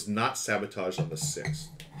ride was not sabotaged on the 6th.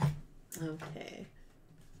 Okay.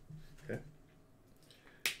 Okay.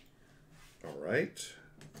 All right.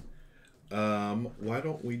 Why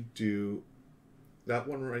don't we do that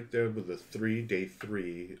one right there with the 3, day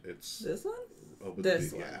 3? It's This one? with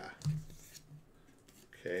This one. Yeah.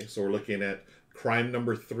 Okay, so we're looking at crime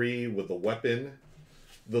number 3 with the weapon.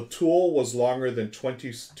 The tool was longer than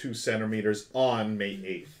 22 centimeters on May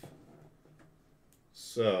 8th.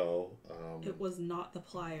 So, It was not the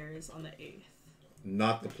pliers on the 8th.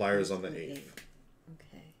 not the pliers on the 8th.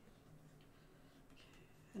 Okay.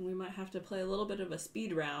 And we might have to play a little bit of a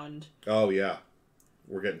speed round. Oh, yeah.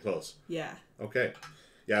 We're getting close. Yeah. Okay.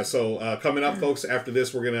 Yeah, so coming up, folks, after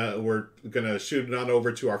this, we're gonna shoot it on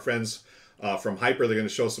over to our friends from Hyper. They're gonna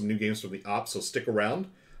show us some new games from the Ops, so stick around.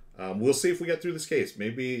 We'll see if we get through this case.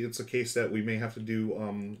 Maybe it's a case that we may have to do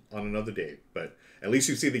on another day, but at least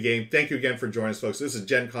you see the game. Thank you again for joining us, folks. This is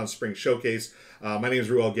Gen Con Spring Showcase. My name is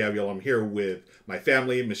Ruel Gabriel. I'm here with my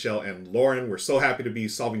family, Michelle and Lauren. We're so happy to be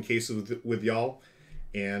solving cases with y'all.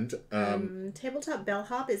 And Tabletop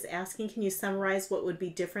Bellhop is asking, can you summarize what would be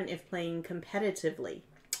different if playing competitively?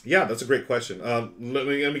 yeah, that's a great question. Let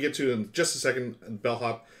me get to it in just a second,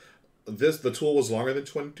 Bellhop. The tool was longer than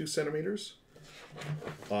 22 centimeters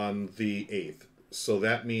on the 8th. So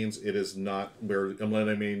that means it is not where I'm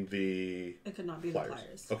eliminating the It could not be pliers. the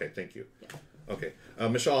pliers. Okay, thank you. Yeah. Okay,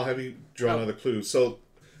 Michelle, I'll have you draw another clue. So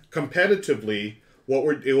competitively,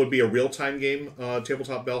 it would be a real-time game,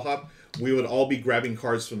 Tabletop Bellhop. We would all be grabbing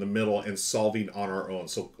cards from the middle and solving on our own.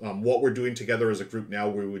 So what we're doing together as a group now,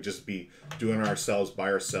 we would just be doing it ourselves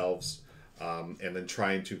by ourselves, and then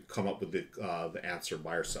trying to come up with the answer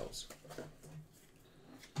by ourselves.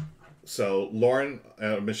 So Lauren,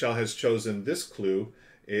 Michelle has chosen this clue.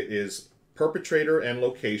 It is perpetrator and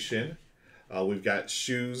location. We've got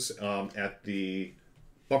shoes at the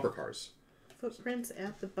bumper cars. Footprints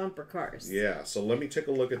at the bumper cars. Yeah, so let me take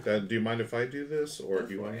a look at that. Do you mind if I do this? Or Go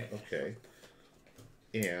do you for want it. Okay.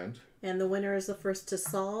 And the winner is the first to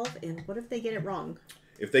solve. And what if they get it wrong?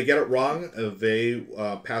 if they get it wrong, they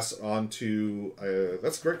pass it on to...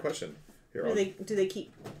 that's a great question. Here, Do they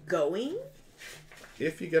keep going?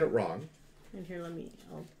 if you get it wrong... And here, I'll do...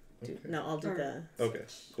 Okay. No, I'll do Or- the... Okay,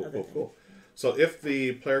 cool, Other cool. So if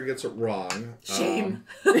the player gets it wrong... Shame.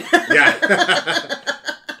 Yeah.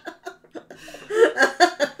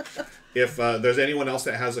 If there's anyone else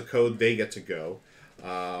that has a code, they get to go.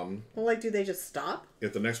 Well, do they just stop?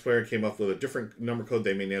 If the next player came up with a different number code,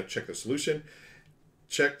 they may now check the solution.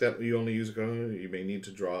 Check that you only use a code. You may need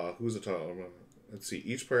to draw. Who's the top? Let's see.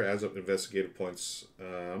 Each player adds up investigative points.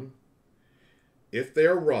 If they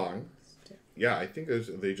are wrong, Yeah, I think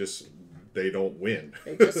they don't win.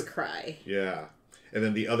 They just cry. Yeah. And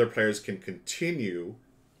then the other players can continue.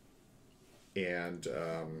 And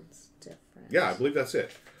It's different. yeah, I believe that's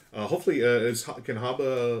it. Hopefully, can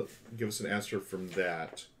HABA give us an answer from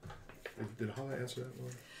that? Did HABA answer that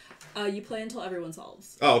one? You play until everyone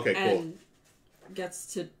solves. Oh, okay, cool. And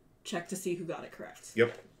gets to check to see who got it correct.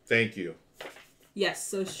 Yep. Thank you. Yes,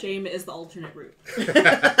 so shame is the alternate route.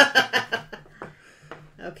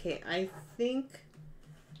 Okay, I think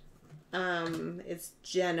it's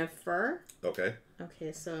Jennifer. Okay.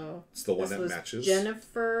 Okay, so It's the one this that was matches.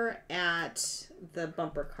 Jennifer at the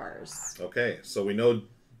bumper cars. Okay, so we know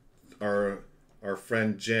our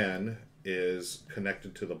friend Jen is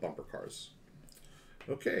connected to the bumper cars.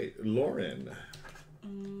 Okay, Lauren.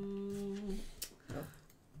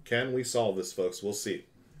 Can we solve this, folks? We'll see.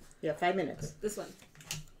 Yeah, 5 minutes. This one.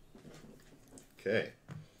 Okay.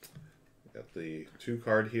 Got the 2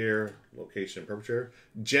 card here. Location perpetrator.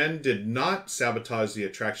 Jen did not sabotage the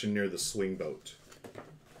attraction near the swing boat.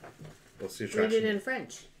 What's the Read attraction? it in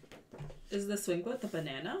French. Is the swing boat the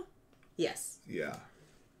banana? Yes. Yeah.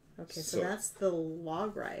 Okay, so that's the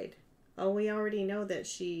log ride. Oh, we already know that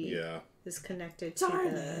she is connected to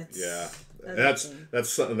Darn the... it. Yeah. other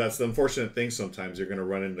That's the unfortunate thing. Sometimes you're going to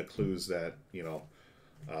run into clues that you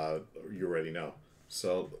already know.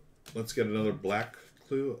 So let's get another black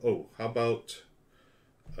clue. Oh, how about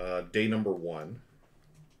day number 1?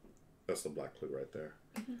 That's the black clue right there.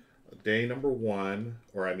 Day number 1,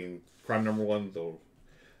 crime number 1.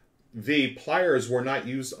 The pliers were not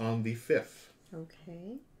used on the 5th.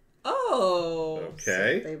 Okay. Oh.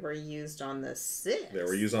 Okay. So they were used on the 6th. They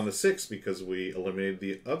were used on the 6th because we eliminated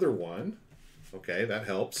the other one. Okay, that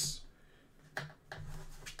helps.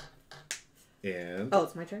 And Oh,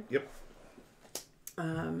 it's my turn? Yep.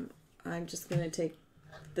 I'm just going to take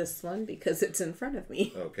this one because it's in front of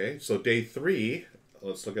me. Okay, so day 3,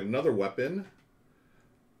 let's look at another weapon.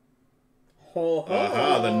 Ho, ho.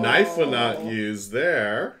 Aha, the knife was not used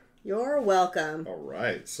there. You're welcome. All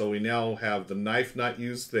right, so we now have the knife not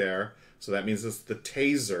used there. So that means it's the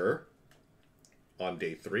taser on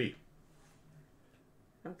day 3.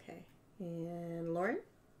 Okay. And Lauren?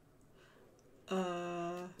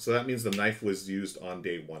 So that means the knife was used on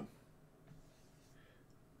day 1.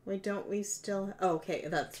 Wait, don't we still... Oh, okay,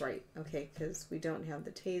 that's right. Okay, because we don't have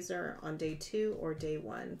the taser on day 2 or day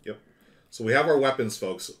 1. Yep. So we have our weapons,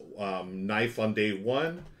 folks. Knife on day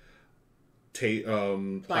 1,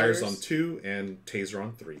 pliers on 2, and taser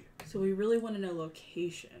on 3. So we really want to know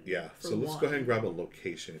location. Yeah, for so let's one. go ahead and grab a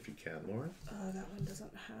location if you can, Lauren. That one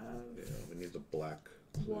doesn't have Yeah, we need the black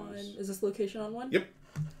clues. one. Is this location on one? Yep.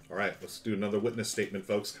 All right, let's do another witness statement,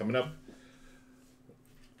 folks, coming up.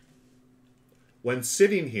 When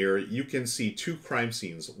sitting here, you can see 2 crime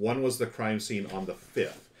scenes. One was the crime scene on the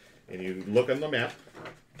 5th. And you look on the map,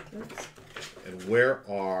 Oops. and where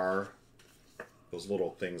are those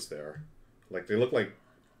little things there? Like, they look like,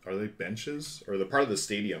 are they benches? Or they're part of the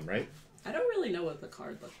stadium, right? I don't really know what the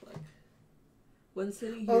card looked like. When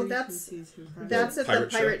sitting here, Oh, you that's- can see 2 crime That's scenes. at the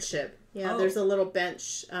Pirate pirate ship. Yeah, Oh. there's a little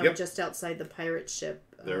bench Yep. just outside the pirate ship.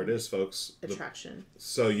 There it is, folks. Attraction.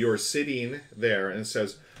 So you're sitting there, and it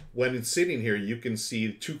says, when it's sitting here, you can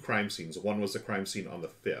see 2 crime scenes. One was the crime scene on the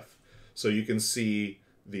 5th. So you can see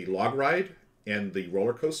the log ride and the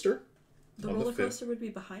roller coaster. The on roller the 5th. coaster would be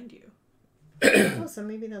behind you. Oh, so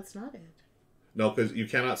maybe that's not it. No, because you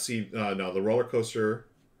cannot see. No, the roller coaster.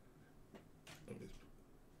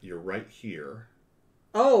 You're right here.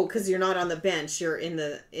 Oh, because you're not on the bench. You're in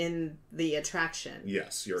the attraction.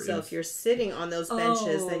 Yes, you're So in. if you're sitting on those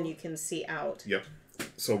benches, then Oh. you can see out. Yep.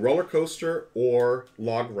 So roller coaster or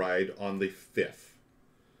log ride on the 5th.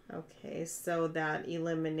 Okay, so that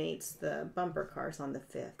eliminates the bumper cars on the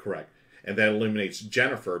 5th. Correct. And that eliminates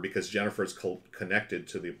Jennifer because Jennifer is connected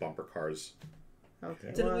to the bumper cars. Okay.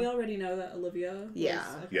 Didn't well, we already know that Olivia was... Yeah.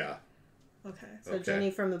 Okay. Yeah, Okay. So Okay.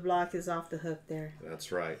 Jenny from the block is off the hook there.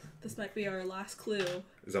 that's right. This might be our last clue.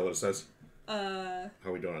 Is that what it says? 48. How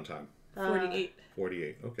are we doing on time?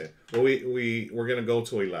 48. Okay. Well, we're gonna go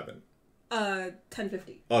to 11.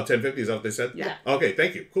 10:50. Oh, 10:50 is that what they said? Yeah. Okay,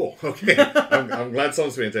 thank you. Cool. Okay. I'm glad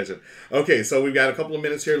someone's paying attention. Okay, so we've got a couple of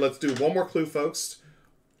minutes here. Let's do one more clue, folks.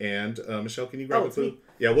 And Michelle, can you grab a it's clue? me.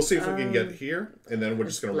 Yeah, we'll see if we can get here, and then we're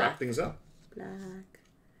just going to wrap black. things up. Black.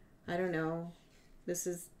 I don't know. This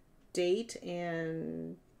is date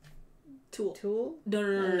and Tool. tool?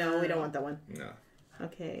 No, We don't want that one. No,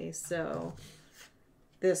 Okay, so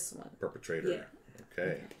this one. perpetrator. Yeah.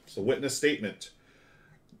 Okay. So witness statement.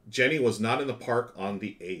 Jenny was not in the park on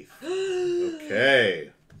the 8th.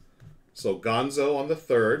 Okay. So Gonzo on the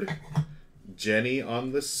 3rd. Jenny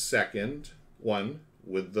on the 2nd one.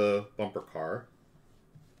 with the bumper car.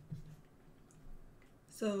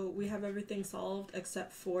 So we have everything solved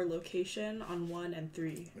except for location on 1 and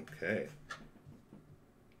 3. Okay.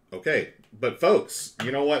 Okay, but folks,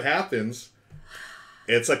 you know what happens?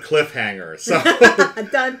 It's a cliffhanger. So dun,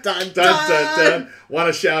 dun, dun, dun, dun, dun. Want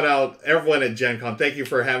to shout out everyone at Gen Con. Thank you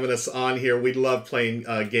for having us on here. We love playing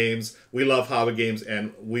games. We love HABA games,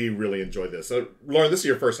 and we really enjoy this. So, Lauren, this is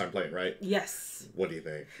your first time playing, right? Yes. What do you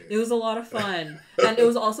think? It was a lot of fun. And it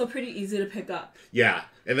was also pretty easy to pick up. Yeah,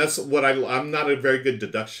 and that's what I'm not a very good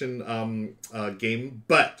deduction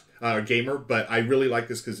gamer, but I really like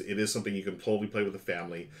this because it is something you can totally play with a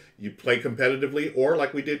family. You play competitively, or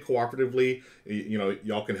like we did, cooperatively. You know,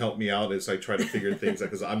 y'all can help me out as I try to figure things out,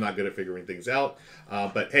 because I'm not good at figuring things out.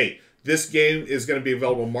 But hey, this game is going to be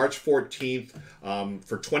available March 14th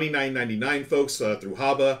for $29.99, folks, through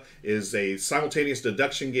HABA. Is a simultaneous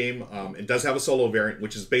deduction game. It does have a solo variant,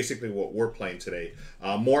 which is basically what we're playing today.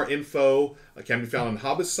 More info can be found on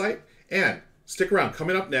HABA's site. And stick around.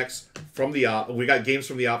 Coming up next from the op, we got games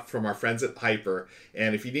from the op from our friends at Hyper.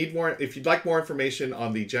 And if you'd like more information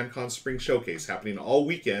on the Gen Con Spring Showcase happening all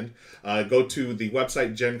weekend, go to the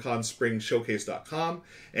website GenConSpringShowcase.com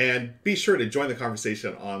and be sure to join the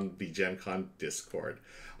conversation on the Gen Con Discord.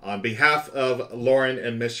 On behalf of Lauren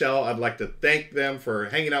and Michelle, I'd like to thank them for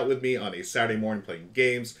hanging out with me on a Saturday morning playing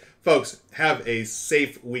games. Folks, have a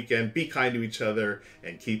safe weekend. Be kind to each other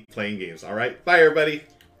and keep playing games. All right? Bye, everybody.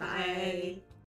 Bye.